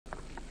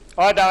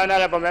Order,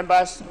 honorable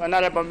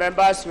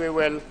members, we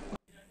will.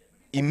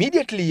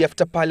 Immediately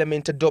after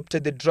Parliament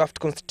adopted the draft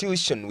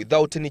constitution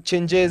without any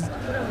changes,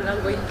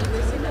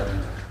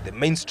 the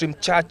mainstream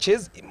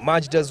churches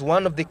emerged as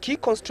one of the key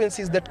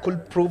constituencies that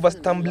could prove a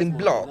stumbling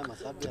block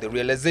to the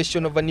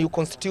realization of a new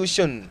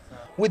constitution,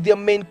 with their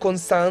main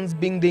concerns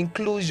being the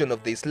inclusion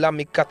of the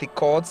Islamic Catholic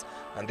courts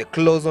and the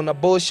clause on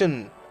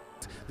abortion.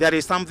 There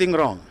is something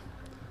wrong,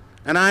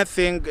 and I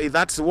think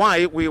that's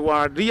why we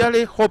were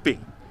really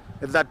hoping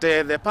that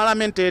the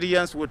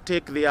parliamentarians would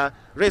take their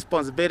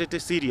responsibility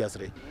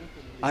seriously.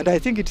 And I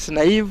think it's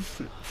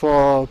naive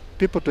for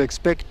people to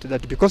expect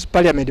that because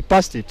Parliament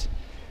passed it,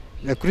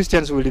 the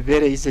Christians will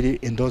very easily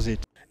endorse it.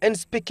 And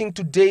speaking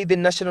today, the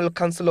National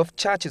Council of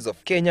Churches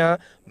of Kenya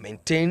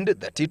maintained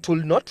that it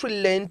will not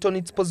relent on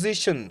its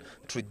position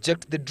to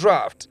reject the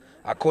draft.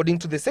 According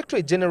to the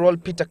Secretary General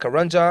Peter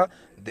Karanja,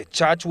 the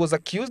church was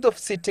accused of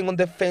sitting on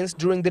the fence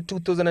during the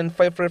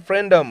 2005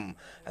 referendum,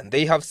 and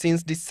they have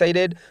since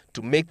decided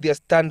to make their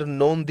stand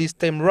known this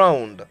time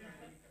round.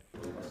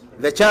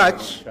 The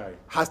church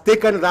has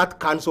taken that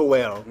counsel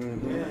well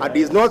and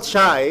is not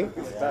shy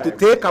to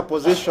take a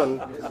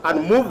position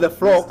and move the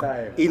flock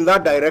in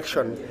that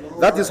direction.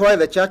 That is why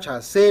the church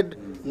has said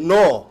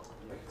no.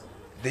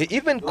 They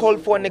even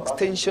called for an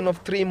extension of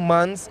 3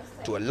 months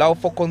to allow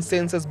for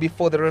consensus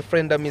before the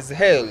referendum is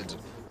held.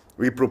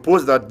 We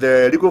propose that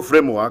the legal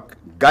framework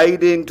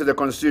guiding to the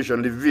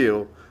constitution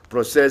review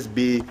process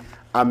be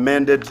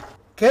amended.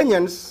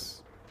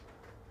 Kenyans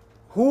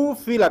who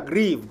feel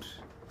aggrieved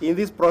in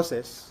this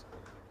process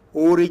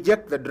will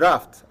reject the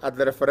draft at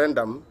the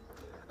referendum,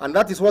 and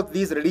that is what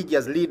these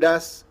religious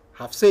leaders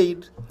have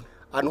said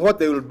and what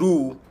they will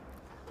do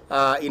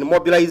in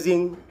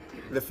mobilizing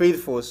the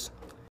faithful.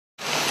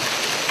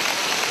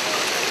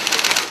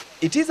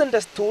 It is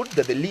understood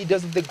that the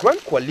leaders of the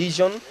Grand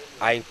Coalition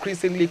are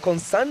increasingly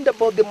concerned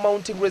about the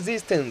mounting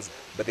resistance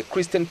by the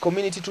Christian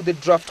community to the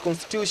draft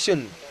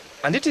constitution.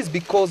 And it is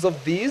because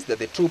of this that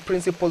the two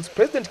principals,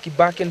 President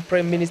Kibaki and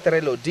Prime Minister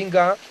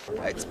Odinga,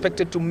 are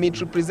expected to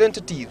meet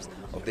representatives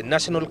of the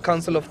National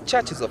Council of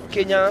Churches of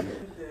Kenya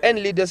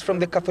and leaders from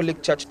the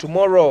Catholic Church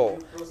tomorrow.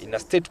 In a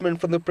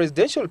statement from the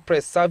Presidential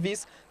Press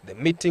Service, the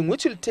meeting,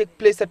 which will take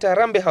place at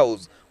Harambee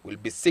House, will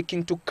be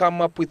seeking to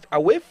come up with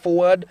a way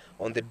forward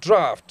on the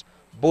draft.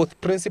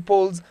 Both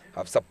principals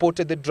have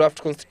supported the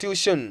draft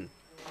constitution.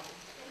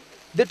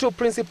 The two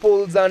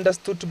principals are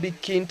understood to be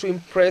keen to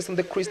impress on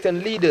the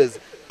Christian leaders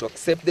to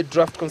accept the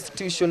draft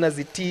constitution as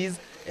it is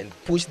and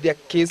push their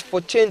case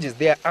for changes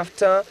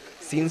thereafter,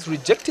 since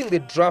rejecting the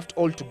draft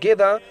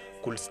altogether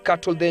could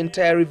scuttle the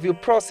entire review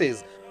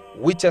process,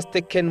 which has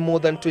taken more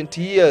than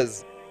 20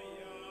 years.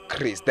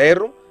 Chris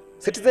Thairu,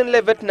 Citizen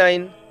Live at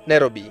 9,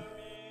 Nairobi.